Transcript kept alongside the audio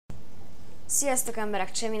Sziasztok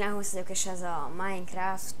emberek, Cseminálhoz vagyok, és ez a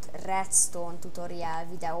Minecraft redstone tutorial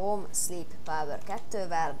videóm Sleep Power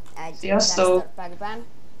 2-vel egy texture packben.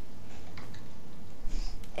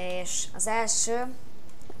 És az első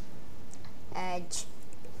egy,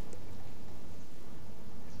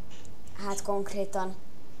 hát konkrétan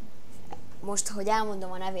most, hogy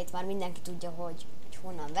elmondom a nevét, már mindenki tudja, hogy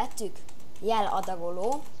honnan vettük.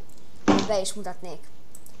 Jeladagoló, be is mutatnék.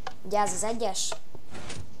 Ugye ez az egyes,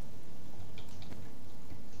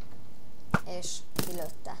 és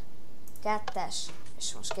kilőtte. Kettes,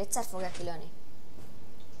 és most kétszer fogja kilőni.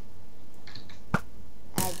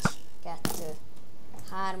 1, 2,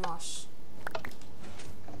 3-as.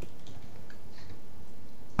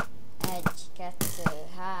 1, 2,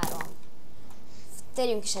 3.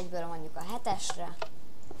 Térjünk is egyből mondjuk a 7-esre.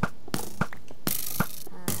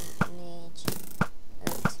 3, 4,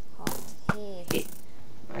 5, 6, 7.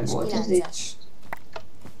 Meg És volt 9-es.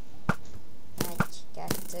 1,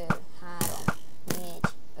 2, 3, 4,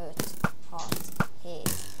 5, 6, 7,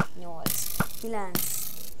 8, 9.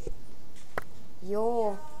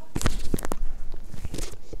 Jó.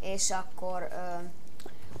 És akkor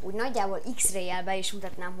úgy nagyjából X-ray-jel be is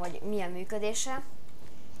mutatnám, hogy milyen működése.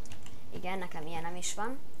 Igen, nekem ilyenem is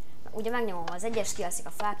van. Ugye megnyomom az egyes, kialszik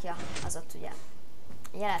a fákja, az ott ugye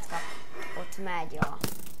jelet kap, ott megy a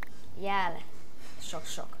jel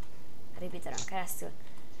sok-sok repeateren keresztül.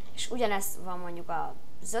 És ugyanezt van mondjuk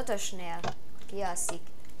az 5-ösnél, kialszik,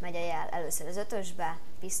 megy a jel először az 5-ösbe,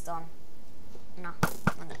 piston. Na,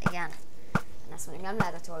 igen. Ezt mondjuk nem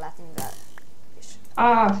lehetett jól látni, mivel is.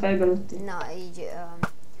 Fejbe lőttél. Na, így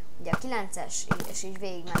ugye a 9-es, és így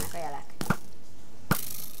végig mennek a jelek.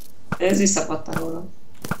 Ez visszapattan róla.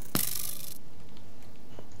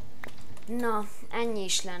 Na, ennyi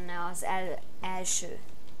is lenne az első.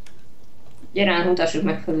 Gyere, mutassuk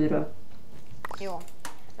meg felülről. Jó,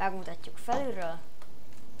 megmutatjuk felülről.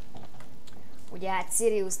 Ugye hát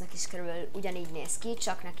Siriusnak is körülbelül ugyanígy néz ki,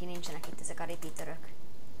 csak neki nincsenek itt ezek a repeaterök.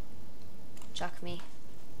 Csak mi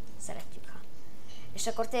szeretjük, ha. És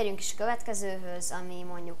akkor térjünk is a következőhöz, ami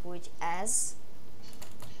mondjuk úgy ez.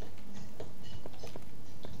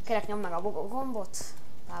 Kérlek, nyomd meg a gombot,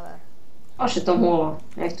 Power. Azt sem tudom, hol van.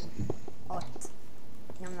 Ott.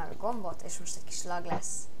 Nyomd meg a gombot, és most egy kis lag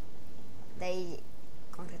lesz. De így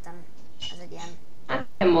konkrétan ez egy ilyen... Hát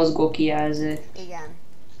nem mozgó kijelző. Igen.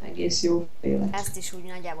 Egész jó féle. Ezt is úgy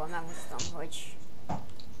nagyjából megmutatom,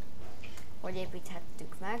 hogy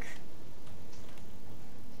építhettük meg.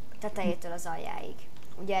 Tetejétől az aljáig.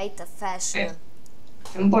 Ugye itt a felső...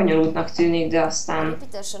 Bonyolultnak tűnik, de aztán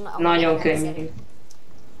nagyon könnyű.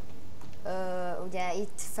 Ugye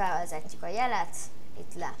itt felvezetjük a jelet,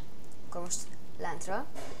 itt le. Akkor most lentről.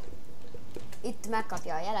 Itt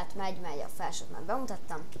megkapja a jelet, megy a felsőt már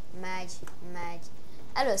bemutattam. Megy.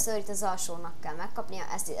 Először itt az alsónak kell megkapnia,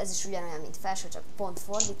 ez is ugyanolyan, mint felső, csak pont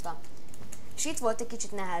fordítva. És itt volt egy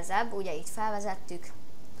kicsit nehezebb, ugye itt felvezettük.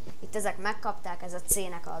 Itt ezek megkapták, ez a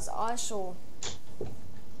C-nek az alsó,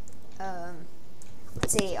 a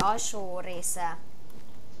C alsó része,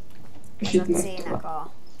 ez a C-nek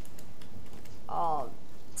a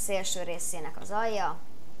szélső részének az alja,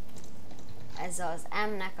 ez az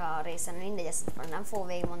M-nek a része, mindegy, ezt nem fogom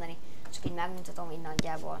végigmondani, csak így megmutatom így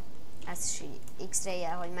nagyjából. Ez is így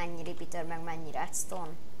X-ray-jel, hogy mennyi repeater, meg mennyi redstone.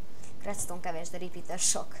 Redstone kevés, de repeater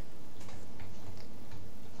sok.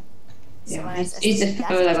 Szóval ja, itt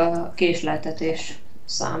főleg a késleltetés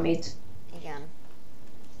számít. Igen.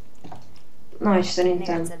 Na és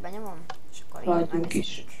szerintem... Még egyszer benyomom, és akkor hagyjunk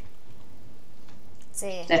is. C.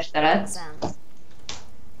 Testelet.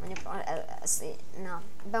 Mondjuk, na,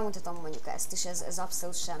 bemutatom mondjuk ezt is, ez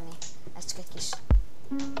abszolút semmi. Ez csak egy kis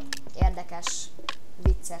érdekes,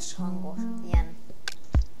 vicces hangos, ilyen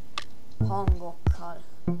hangokkal,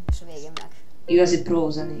 és a végén meg. Igazi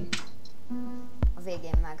prózenék. A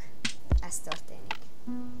végén meg ez történik.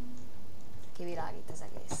 Kivilágít az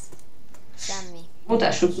egész. Semmi.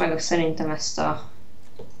 Mutassuk meg szerintem ezt a...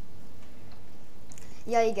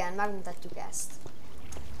 Ja igen, megmutatjuk ezt.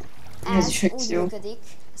 Ez is úgy működik.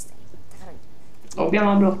 Dobjam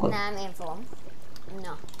a blokkot? Nem, én fogom.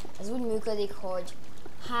 Na, ez úgy működik, hogy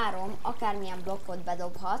 3 akármilyen blokkot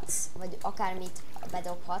bedobhatsz, vagy akármit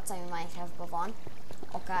bedobhatsz, ami Minecraftban van,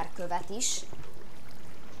 akár követ is.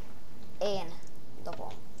 Én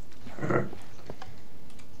dobom.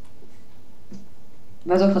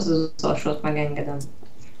 Bedobhatsz az utolsót, megengedem.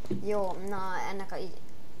 Jó, na ennek a így...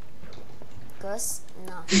 Kösz,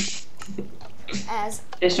 na. Ez...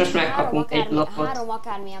 És most megkapunk egy blokkot. 3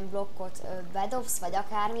 akármilyen blokkot bedobsz, vagy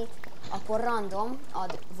akármit, akkor random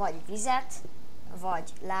ad vagy vizet,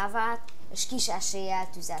 vagy lávát, és kis eséllyel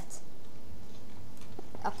tüzet.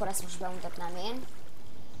 akkor ezt most bemutatnám én.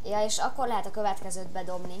 Ja, és akkor lehet a következőt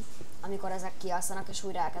bedobni, amikor ezek kialszanak, és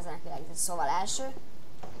újra elkezdenek világítani. Szóval első,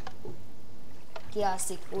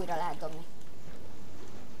 kialszik, újra lehet dobni.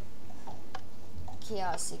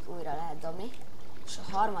 Kialszik, újra lehet dobni. És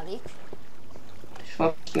a harmadik, És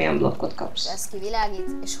most milyen blokkot kapsz? ez kivilágít,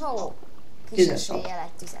 és kis eséllyel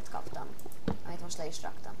egy tüzet kaptam, amit most le is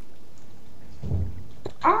raktam.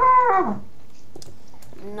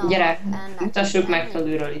 Na, Gyere, mutassuk meg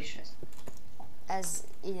felülről is. Ez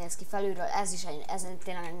így néz ki felülről, ez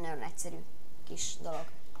tényleg egy nagyon egyszerű kis dolog.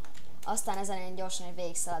 Aztán ezen én gyorsan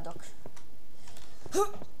végig szaladok.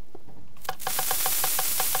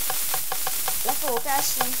 Le fogok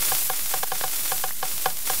esni.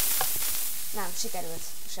 Nem, sikerült.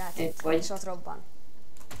 És átért. És ott robban.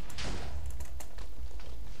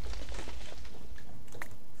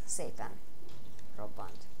 Szépen.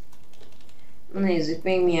 Robbant. Nézzük,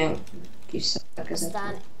 még milyen kis szerkezet.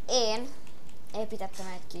 Aztán én építettem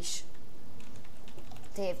egy kis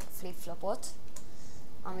tape flip-flopot,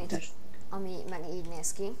 ami meg így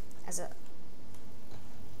néz ki. Ez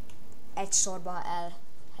egy sorba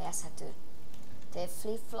elhelyezhető tape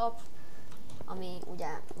flip-flop, ami ugye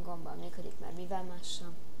gombbal működik, mert mivel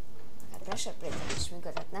mással. Hát pressure plate is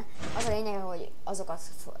működhetne. Az a lényege, hogy azokat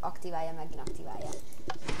aktiválja, meg inaktiválja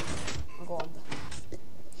a gomb.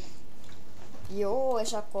 Jó,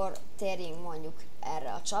 és akkor térjünk mondjuk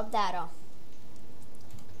erre a csapdára.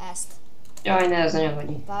 Ezt. Jaj, ne, ez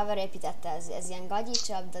anyagagyi. Power építette, ez ilyen gagyi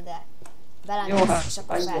csapda, de belemész, és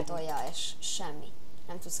akkor feltolja, és semmi.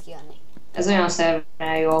 Nem tudsz kijönni. Ez olyan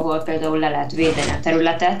szerveren jó, ahol például le lehet védeni a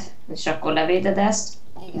területet, és akkor levéded ezt.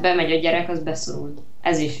 Igen. Bemegy a gyerek, az beszorul.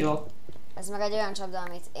 Ez is jó. Ez meg egy olyan csapda,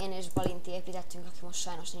 amit én és Balinti építettünk, aki most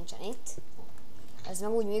sajnos nincsen itt. Ez meg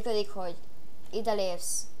úgy működik, hogy ide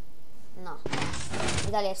lépsz,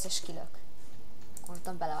 ide lépsz és kilök.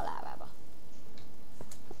 Mondtam bele a lábába.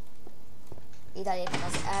 Ide lépek,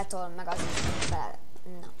 az eltol, meg az is bele.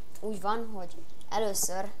 Úgy van, hogy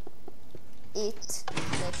először itt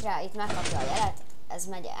lép rá, itt megkapja a jelet, ez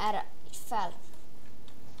megy erre, így fel.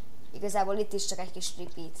 Igazából itt is csak egy kis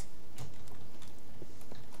repeat.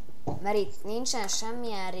 Mert itt nincsen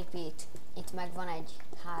semmilyen repeat, itt meg van egy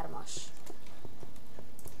 3-as.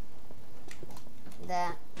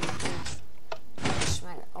 De és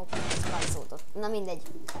meg rajzódott. Na mindegy.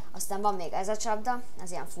 Aztán van még ez a csapda,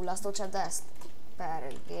 ez ilyen fullasztó csapda, ezt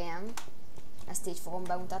per GM. Ezt így fogom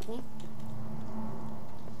bemutatni.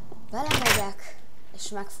 Belemegyek, és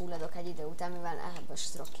megfulladok egy idő után, mivel ebből is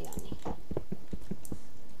tudok kijönni.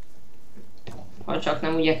 Ha csak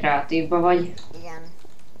nem ugye kreatívba vagy. Igen.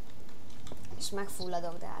 És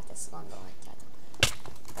megfulladok, de hát ezt gondolhatjátok.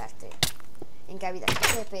 Perté. Inkább ide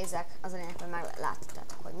kitépézek, az a lényeg, hogy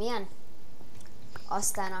megláttátok, hogy milyen.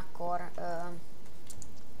 Aztán akkor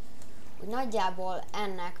úgy nagyjából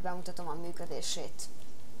ennek bemutatom a működését.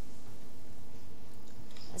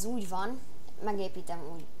 Ez úgy van, megépítem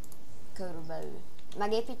úgy körülbelül.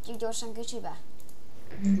 Megépítjük gyorsan kicsibe?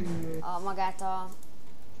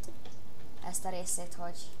 Ezt a részét,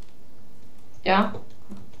 hogy... Ja.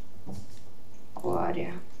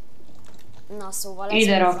 Várjál. Na szóval ez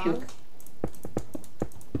ide rakjuk. Van.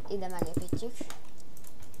 Ide megépítjük.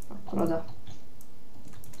 Akkor oda.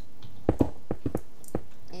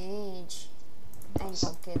 Így. Egy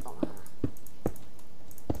gomb, két gomb.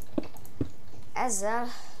 Ezzel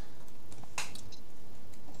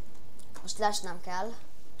most lesnem kell.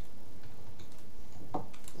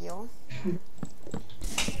 Jó.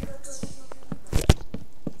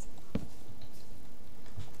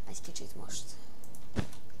 Egy kicsit most.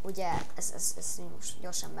 Ugye, ezt most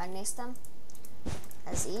gyorsan megnéztem.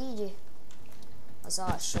 Ez így. Az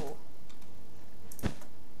alsó.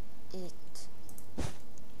 Itt.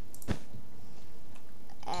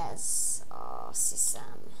 Ez azt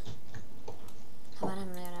hiszem. Ha már nem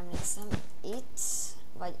nagyon emlékszem. Itt.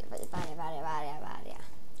 Vagy várjál.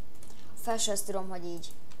 A felső azt tudom, hogy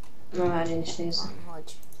így. Na várj, én is nézem. Van,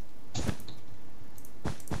 hogy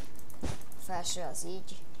a felső az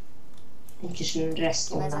így. Egy kis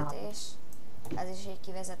redstone. Kivezetés. Ez is egy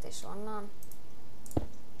kivezetés onnan.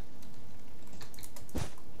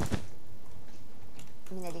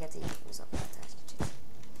 Mindegyiket így húzok rajta egy kicsit.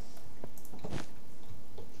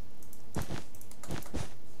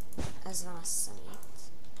 Ez van, azt hiszem itt.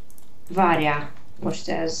 Várjál, most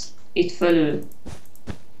ez itt fölül.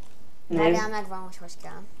 Várjál, megvan, hogy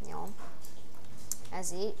kell. Jó.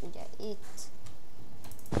 Ez így, ugye itt.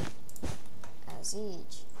 Ez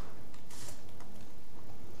így.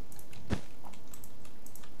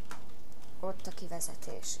 Ott a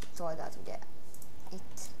kivezetés. Itt oldalt, ugye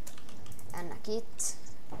itt. Ennek itt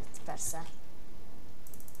persze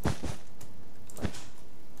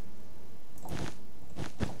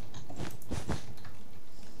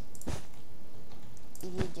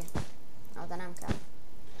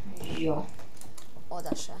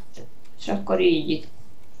akkor így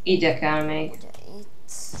ide kell még. Ugye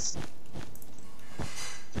itt.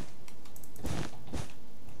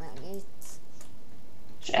 Meg itt.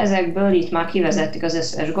 És ezekből itt már kivezettük az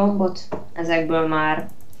összes gombot, ezekből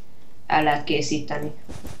már el lehet készíteni.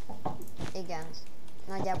 Igen.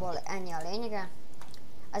 Nagyjából ennyi a lényege.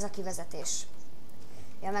 Ez a kivezetés.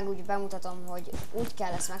 Ja, meg úgy bemutatom, hogy úgy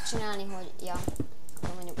kell ezt megcsinálni, hogy ja,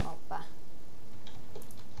 akkor mondjuk hoppá.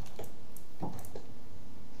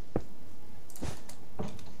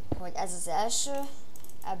 Hogy ez az első,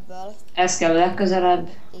 ebből. Ez kell legközelebb,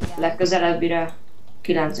 Igen. legközelebbire,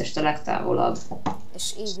 9-est a legtávolabb.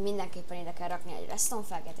 És így mindenképpen ide kell rakni egy redstone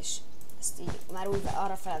felget, és ezt így már úgy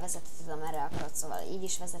arra felvezetheted, amerre akarod, szóval így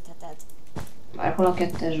is vezetheted. Bárhol a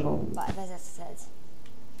 2-es gomb. Vezetheted.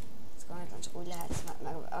 Ezt konkrétan csak úgy lehet,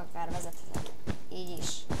 meg akár vezetheted. Így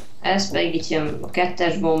is. Ez pedig itt jön a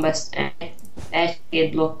 2-es gomb, ezt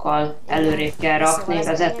egy-két blokkal előrébb kell rakni,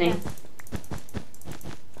 Szóval vezetni.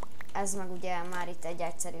 Ez meg ugye már itt egy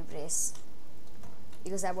egyszerűbb rész.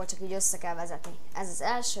 Igazából csak így össze kell vezetni. Ez az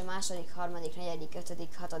első, második, harmadik, negyedik,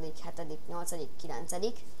 ötödik, hatodik, hetedik, nyolcadik,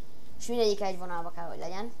 kilencedik. És mindegyik egy vonalba kell, hogy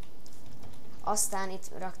legyen. Aztán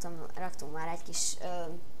itt raktunk már egy kis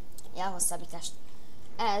jelhosszabbítást.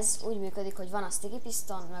 Ez úgy működik, hogy van a sticky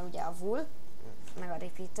piston, meg ugye a wool, meg a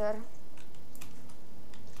repeater.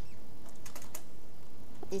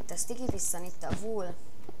 Itt a sticky piston, itt a wool,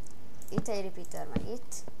 itt egy repeater, meg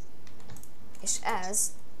itt. És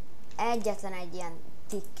ez egyetlen egy ilyen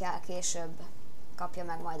tickkel később kapja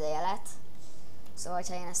meg majd a jelet. Szóval,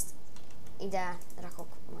 ha én ezt ide rakok,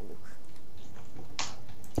 mondjuk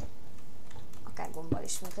akár gombbal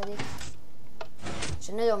is működik, és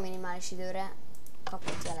egy nagyon minimális időre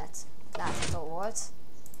kapott jelet. Látható volt.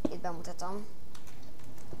 Itt bemutatom.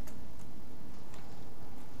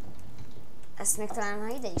 Ezt még talán,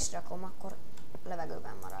 ha ide is rakom, akkor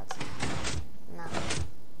levegőben marad. Nem.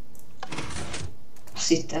 Azt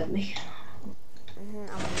hitted még.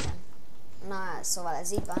 Amúgy igen. Na, szóval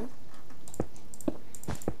ez így van.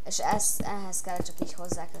 És ehhez kell csak így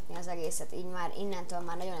hozzákötni az egészet. Így már innentől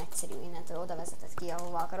már nagyon egyszerű, innentől oda vezeted ki,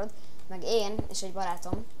 ahova akarod. Meg én és egy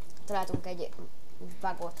barátom találtunk egy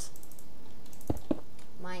bugot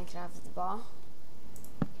Minecraftba.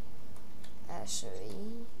 Első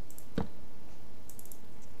így.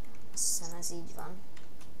 Azt hiszem ez így van.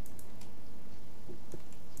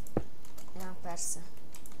 Ja, persze.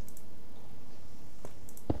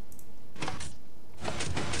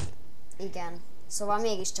 Igen. Szóval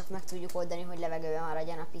mégiscsak meg tudjuk oldani, hogy levegőben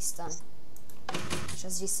maradjon a piszton. És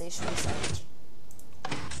az vissza is vissza így.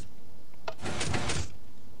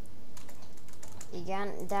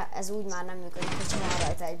 Igen, de ez úgy már nem működik, hogy csinál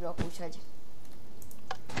rajta egy blokk, úgyhogy...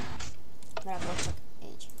 Mert akkor csak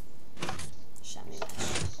így. Semmi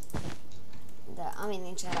más. De amint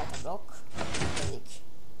nincsen rajta blokk, működik.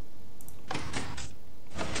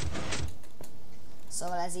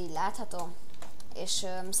 Szóval ez így látható. És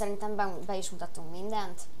szerintem be is mutattunk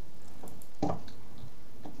mindent.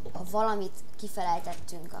 Ha valamit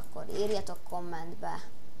kifelejtettünk, akkor írjatok kommentbe.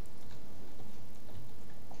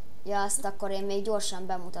 Ja, azt akkor én még gyorsan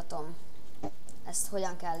bemutatom. Ezt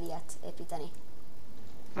hogyan kell ilyet építeni.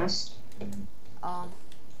 Azt.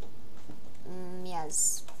 Mi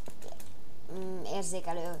ez?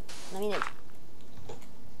 Érzékelő. Na mindegy.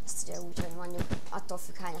 Ezt ugye úgy, hogy mondjuk attól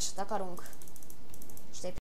függ, hányasat akarunk.